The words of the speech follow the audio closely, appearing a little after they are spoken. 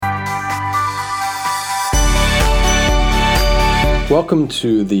Welcome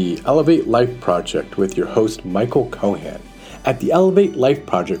to the Elevate Life Project with your host, Michael Cohan. At the Elevate Life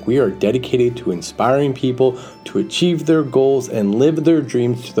Project, we are dedicated to inspiring people to achieve their goals and live their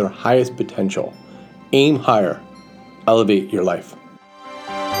dreams to their highest potential. Aim higher. Elevate your life.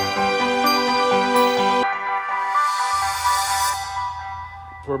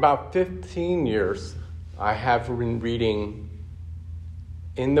 For about 15 years, I have been reading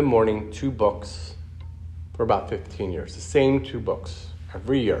in the morning 2 books for about 15 years. The same 2 books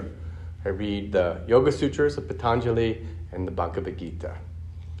every year. I read the Yoga Sutras of Patanjali and the Bhagavad Gita.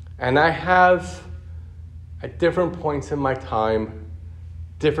 And I have, at different points in my time,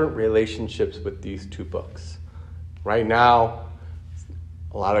 different relationships with these 2 books. Right now,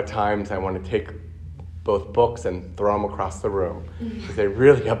 a lot of times I want to take both books and throw them across the room because they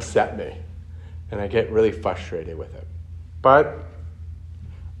really upset me and I get really frustrated with it. But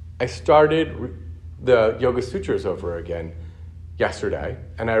I started the Yoga Sutras over again yesterday,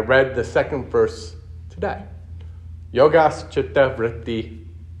 and I read the 2nd verse today. Yogas chitta vritti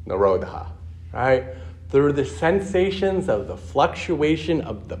nirodha, right? Through the sensations of the fluctuation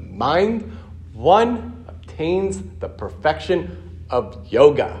of the mind, one obtains the perfection of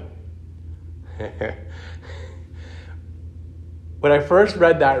yoga. When I first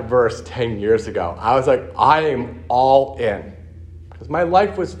read that verse 10 years ago, I was like, I am all in. Because my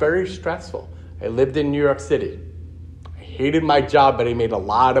life was very stressful. I lived in New York City. I hated my job, but I made a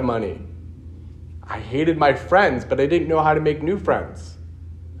lot of money. I hated my friends, but I didn't know how to make new friends.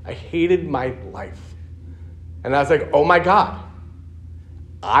 I hated my life. And I was like, oh my God,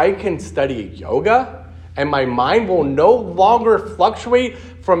 I can study yoga and my mind will no longer fluctuate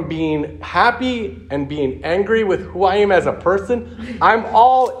from being happy and being angry with who I am as a person. I'm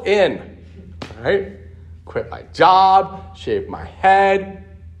all in, right? Quit my job, shave my head.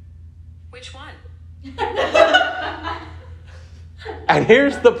 Which one? And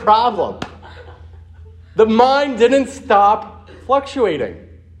here's the problem. The mind didn't stop fluctuating.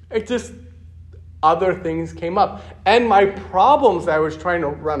 It just, other things came up. And my problems I was trying to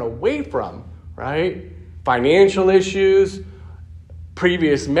run away from, right? Financial issues,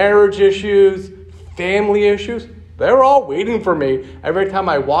 previous marriage issues, family issues, they were all waiting for me every time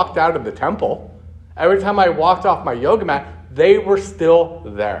I walked out of the temple. Every time I walked off my yoga mat, they were still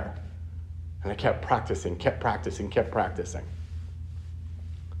there. And I kept practicing.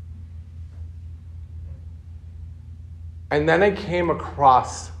 And then I came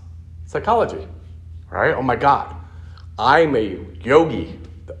across psychology, right? Oh my God, I'm a yogi.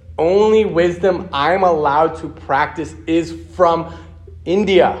 The only wisdom I'm allowed to practice is from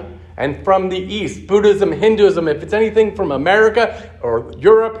India and from the East, Buddhism, Hinduism. If it's anything from America or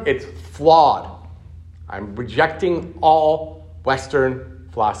Europe, it's flawed. I'm rejecting all Western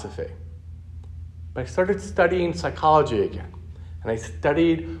philosophy. But I started studying psychology again. And I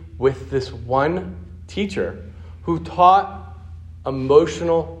studied with this one teacher who taught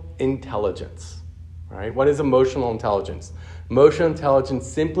emotional intelligence. Right? What is emotional intelligence? Emotional intelligence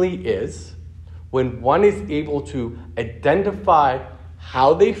simply is when one is able to identify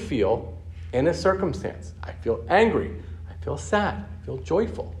how they feel in a circumstance. I feel angry. I feel sad. I feel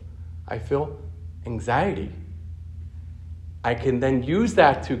joyful. I feel anxiety. I can then use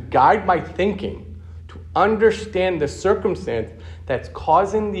that to guide my thinking, to understand the circumstance that's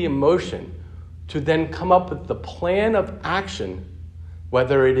causing the emotion, to then come up with the plan of action,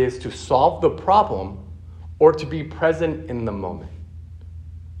 whether it is to solve the problem or to be present in the moment,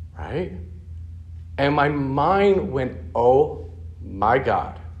 right? And my mind went, oh my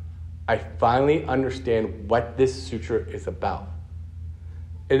God, I finally understand what this sutra is about.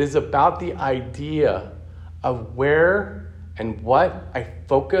 It is about the idea of where and what I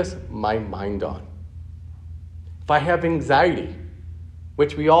focus my mind on. If I have anxiety,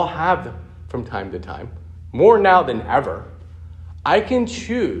 which we all have from time to time, more now than ever, I can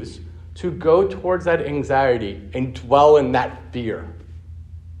choose to go towards that anxiety and dwell in that fear.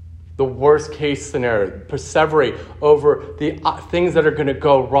 The worst case scenario, perseverate over the things that are going to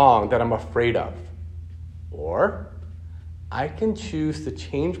go wrong that I'm afraid of. Or I can choose to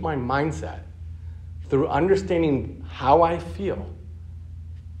change my mindset through understanding how I feel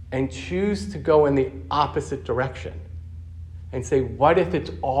and choose to go in the opposite direction and say, what if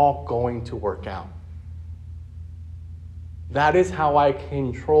it's all going to work out? That is how I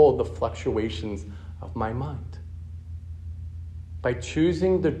control the fluctuations of my mind. By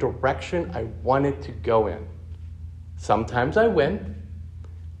choosing the direction I want it to go in. Sometimes I win.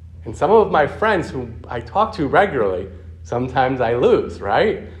 And some of my friends who I talk to regularly, sometimes I lose,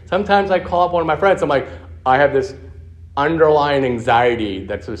 right? Sometimes I call up one of my friends. I'm like, I have this underlying anxiety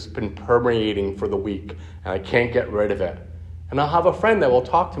that's just been permeating for the week, and I can't get rid of it. And I'll have a friend that will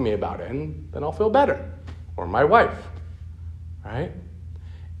talk to me about it, and then I'll feel better. Or my wife, right?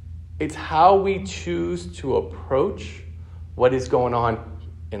 It's how we choose to approach what is going on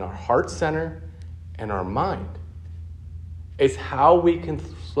in our heart center and our mind. It's how we can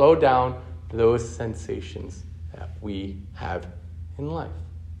slow down those sensations that we have in life.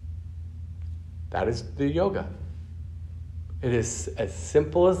 That is the yoga. It is as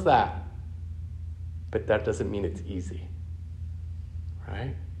simple as that, but that doesn't mean it's easy,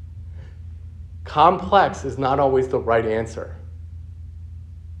 right? Complex is not always the right answer.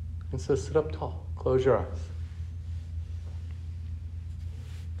 And so sit up tall, close your eyes.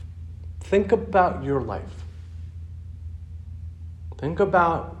 Think about your life. Think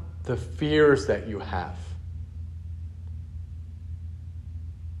about the fears that you have.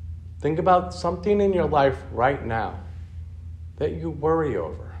 Think about something in your life right now that you worry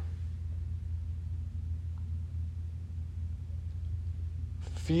over.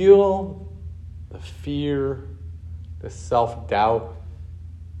 Feel the fear, the self-doubt,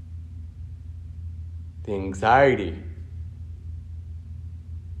 the anxiety.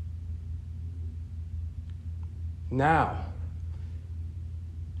 Now,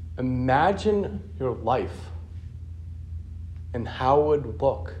 imagine your life and how it would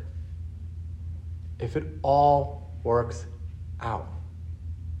look if it all works out.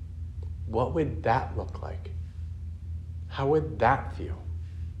 What would that look like? How would that feel?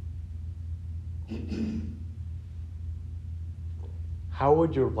 How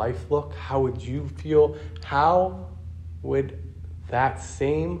would your life look? How would you feel? How would that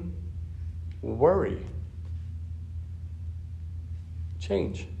same worry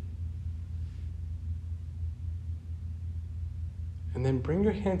change? And then bring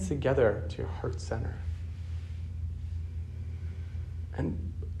your hands together to your heart center.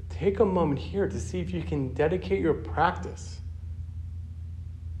 And take a moment here to see if you can dedicate your practice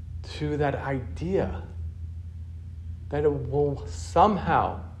to that idea that it will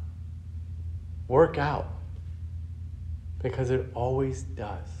somehow work out, because it always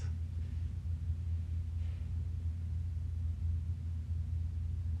does.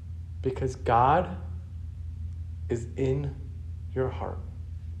 Because God is in your heart.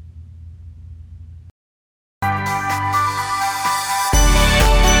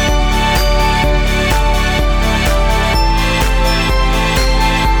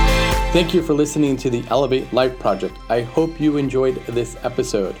 Thank you for listening to the Elevate Life Project. I hope you enjoyed this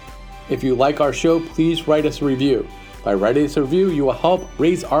episode. If you like our show, please write us a review. By writing us a review, you will help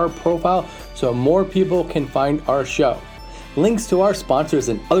raise our profile so more people can find our show. Links to our sponsors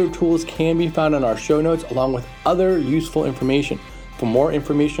and other tools can be found in our show notes, along with other useful information. For more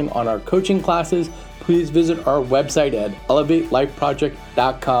information on our coaching classes, please visit our website at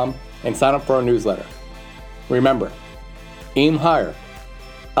elevatelifeproject.com and sign up for our newsletter. Remember, aim higher,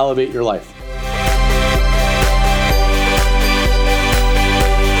 elevate your life.